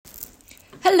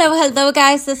Hello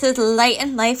guys, this is Light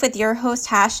and Life with your host,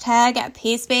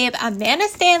 #PaceBabe, Amanda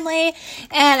Stanley,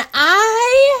 and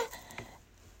I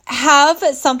have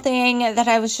something that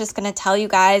I was just going to tell you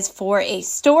guys for a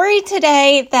story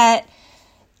today that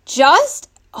just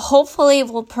hopefully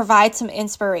will provide some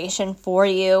inspiration for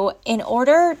you in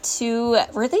order to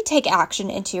really take action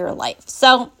into your life.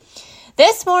 So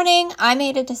this morning, I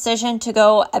made a decision to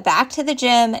go back to the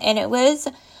gym, and it was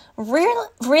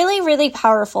really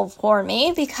powerful for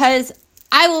me because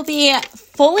I will be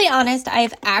fully honest,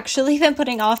 I've actually been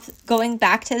putting off going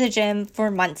back to the gym for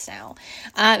months now.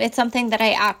 It's something that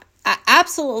I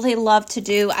absolutely love to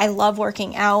do. I love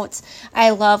working out.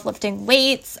 I love lifting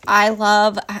weights. I'm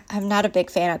not a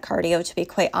big fan of cardio, to be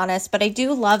quite honest, but I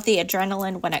do love the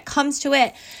adrenaline when it comes to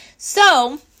it.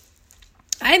 So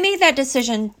I made that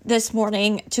decision this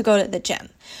morning to go to the gym,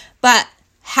 but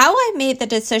how I made the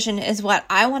decision is what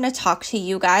I want to talk to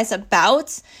you guys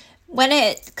about when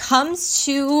it comes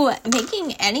to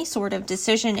making any sort of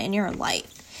decision in your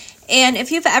life. And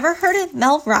if you've ever heard of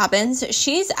Mel Robbins,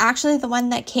 she's actually the one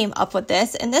that came up with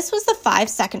this, and this was the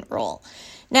 5-second rule.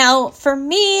 Now, for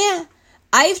me,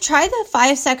 I've tried the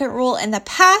 5-second rule in the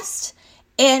past,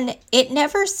 and it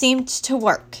never seemed to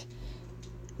work.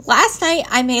 Last night,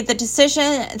 I made the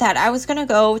decision that I was going to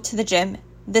go to the gym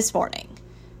this morning.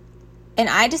 And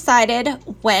I decided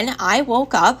when I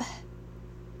woke up,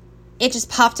 it just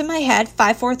popped in my head,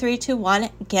 5, 4, 3, 2, 1,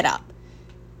 get up.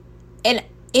 And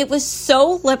it was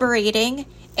so liberating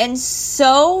and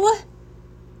so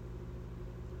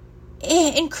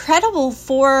incredible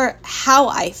for how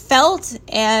I felt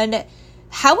and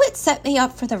how it set me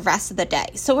up for the rest of the day.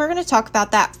 So we're going to talk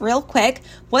about that real quick,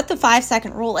 what the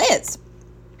 5-second rule is.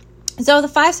 So the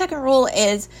 5-second rule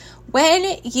is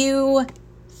when you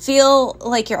feel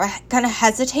like you're going to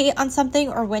hesitate on something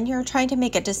or when you're trying to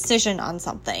make a decision on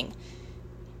something.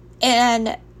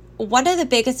 And one of the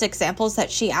biggest examples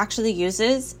that she actually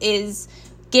uses is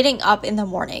getting up in the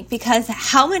morning, because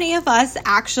how many of us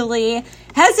actually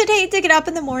hesitate to get up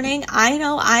in the morning? I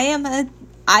know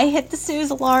I hit the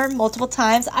snooze alarm multiple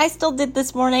times. I still did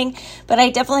this morning, but I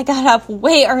definitely got up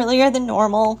way earlier than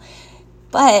normal.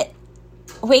 But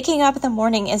waking up in the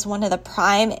morning is one of the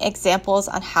prime examples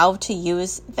on how to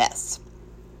use this.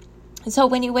 So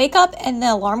when you wake up and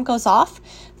the alarm goes off,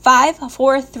 5,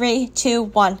 4, 3, 2,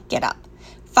 1, get up.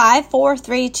 5, 4,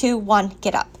 3, 2, 1,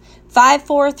 get up. 5,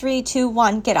 4, 3, 2,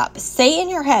 1, get up. Say in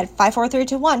your head, 5, 4, 3,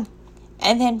 2, 1,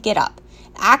 and then get up.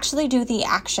 Actually do the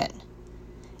action.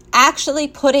 Actually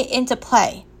put it into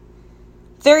play.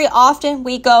 Very often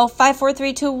we go 5, 4,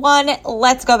 3, 2, 1,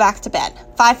 let's go back to bed.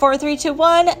 5, 4, 3, 2,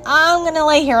 1, I'm going to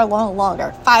lay here a little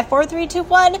longer. 5, 4, 3, 2,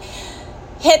 1,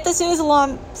 hit the snooze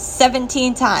alarm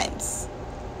 17 times.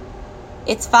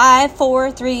 It's 5,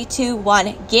 4, 3, 2,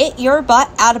 1, get your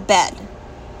butt out of bed.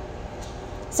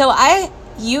 So I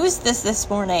used this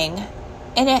morning,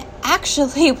 and it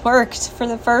actually worked for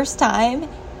the first time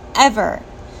ever.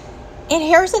 And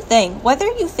here's the thing, whether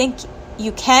you think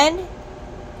you can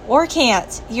or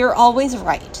can't, you're always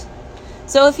right.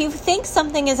 So if you think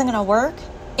something isn't going to work,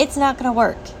 it's not going to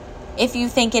work. If you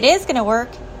think it is going to work,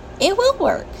 it will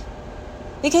work,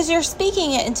 because you're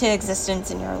speaking it into existence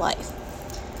in your life.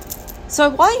 So I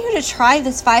want you to try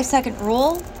this 5-second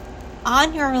rule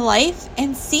on your life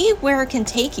and see where it can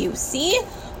take you. See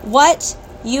what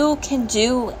you can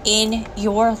do in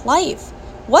your life.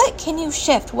 What can you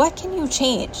shift? What can you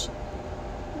change?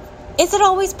 Is it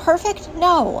always perfect?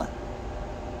 No.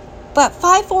 But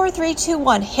 5, 4, 3, 2,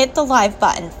 1, hit the live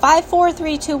button. 5, 4,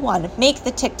 3, 2, 1, make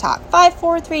the TikTok. 5,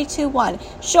 4, 3, 2, 1,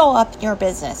 show up in your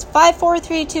business. 5, 4,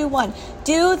 3, 2, 1,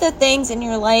 do the things in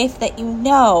your life that you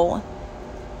know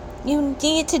you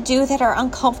need to do that are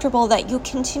uncomfortable, that you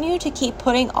continue to keep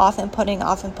putting off and putting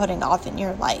off and putting off in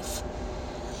your life.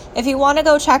 If you want to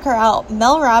go check her out,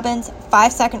 Mel Robbins,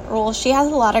 5-second rule, she has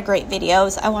a lot of great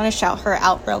videos. I want to shout her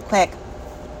out real quick.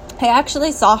 I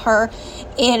actually saw her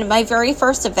in my very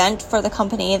first event for the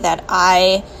company that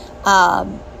I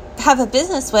have a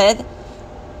business with.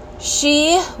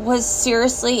 She was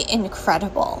seriously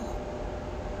incredible.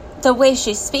 The way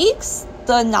she speaks,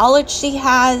 the knowledge she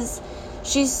has,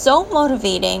 she's so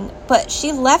motivating, but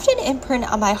she left an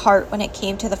imprint on my heart when it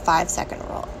came to the 5-second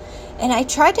rule. And I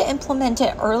tried to implement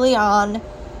it early on,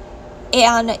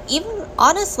 and even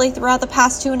honestly throughout the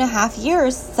past 2.5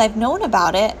 years since I've known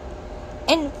about it.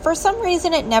 And for some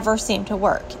reason, it never seemed to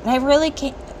work. And I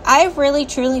really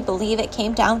truly believe it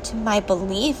came down to my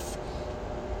belief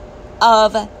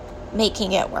of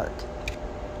making it work.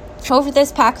 Over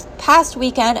this past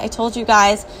weekend, I told you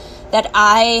guys that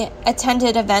I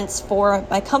attended events for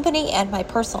my company and my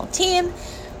personal team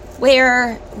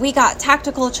where we got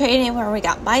tactical training, where we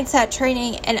got mindset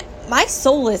training, and my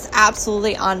soul is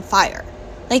absolutely on fire.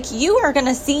 Like, you are going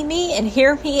to see me and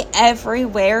hear me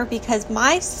everywhere because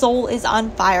my soul is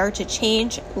on fire to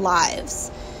change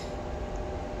lives.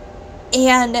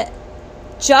 And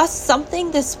just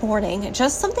something this morning,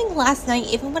 just something last night,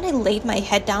 even when I laid my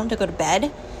head down to go to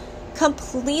bed,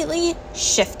 completely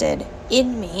shifted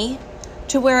in me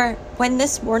to where when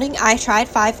this morning I tried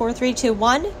 5, 4, 3, 2,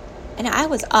 1, and I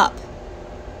was up.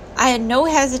 I had no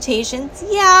hesitations.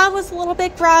 Yeah, I was a little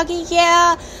bit groggy.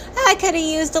 Yeah, I could have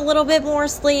used a little bit more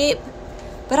sleep.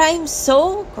 But I am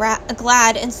so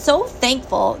glad and so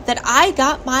thankful that I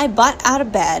got my butt out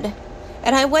of bed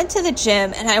and I went to the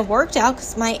gym and I worked out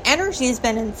because my energy has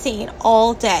been insane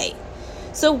all day.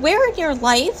 So where in your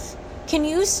life can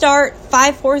you start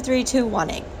 5, 4, 3, 2,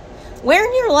 1-ing? Where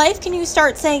in your life can you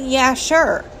start saying, yeah,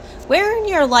 sure? Where in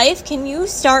your life can you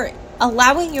start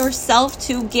allowing yourself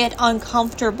to get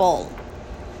uncomfortable?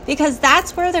 Because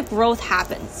that's where the growth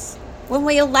happens. When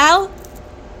we allow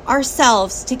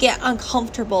ourselves to get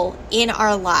uncomfortable in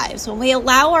our lives, when we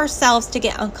allow ourselves to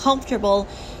get uncomfortable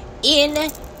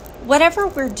in whatever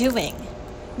we're doing.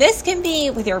 This can be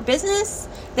with your business,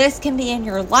 this can be in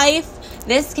your life,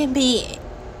 this can be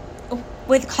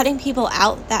with cutting people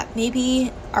out that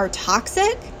maybe are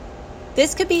toxic.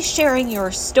 This could be sharing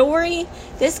your story.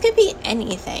 This could be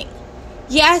anything.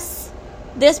 Yes,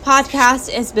 this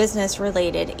podcast is business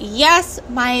related. Yes,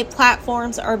 my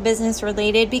platforms are business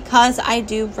related because I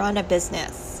do run a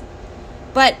business.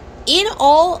 But in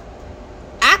all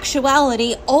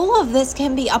actuality, all of this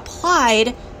can be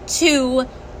applied to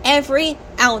every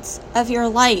ounce of your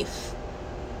life.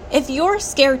 If you're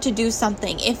scared to do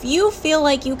something, if you feel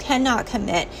like you cannot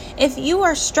commit, if you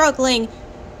are struggling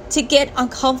to get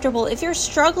uncomfortable, if you're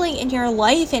struggling in your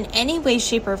life in any way,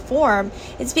 shape, or form,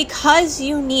 it's because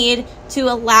you need to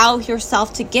allow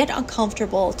yourself to get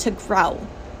uncomfortable to grow.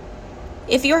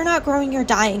 If you're not growing, you're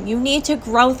dying. You need to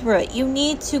grow through it. You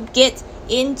need to get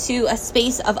into a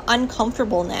space of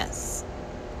uncomfortableness.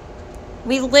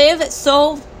 We live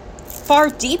so far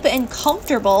deep and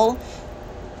comfortable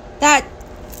that,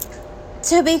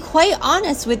 to be quite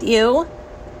honest with you,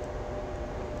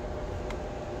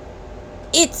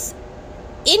 it's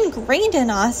ingrained in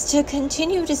us to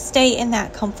continue to stay in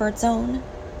that comfort zone.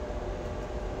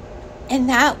 And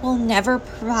that will never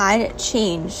provide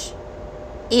change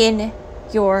in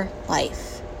your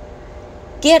life.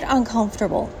 Get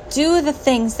uncomfortable. Do the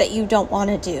things that you don't want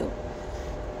to do.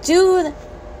 Do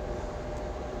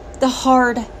the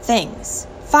hard things.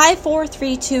 5, 4,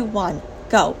 3, 2, 1.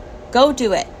 Go. Go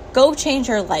do it. Go change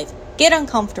your life. Get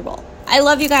uncomfortable. I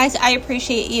love you guys. I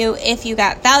appreciate you. If you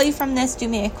got value from this, do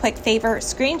me a quick favor.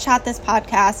 Screenshot this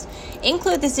podcast.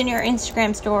 Include this in your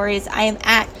Instagram stories. I am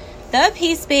at The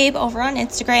Peace Babe over on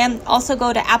Instagram. Also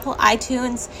go to Apple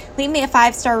iTunes. Leave me a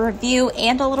 5-star review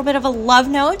and a little bit of a love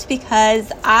note because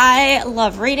I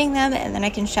love reading them and then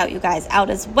I can shout you guys out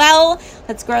as well.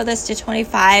 Let's grow this to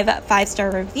 25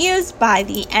 5-star reviews by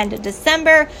the end of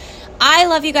December. I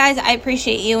love you guys. I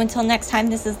appreciate you. Until next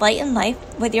time, this is Light in Life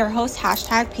with your host,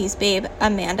 #PeaceBabe,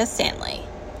 Amanda Stanley.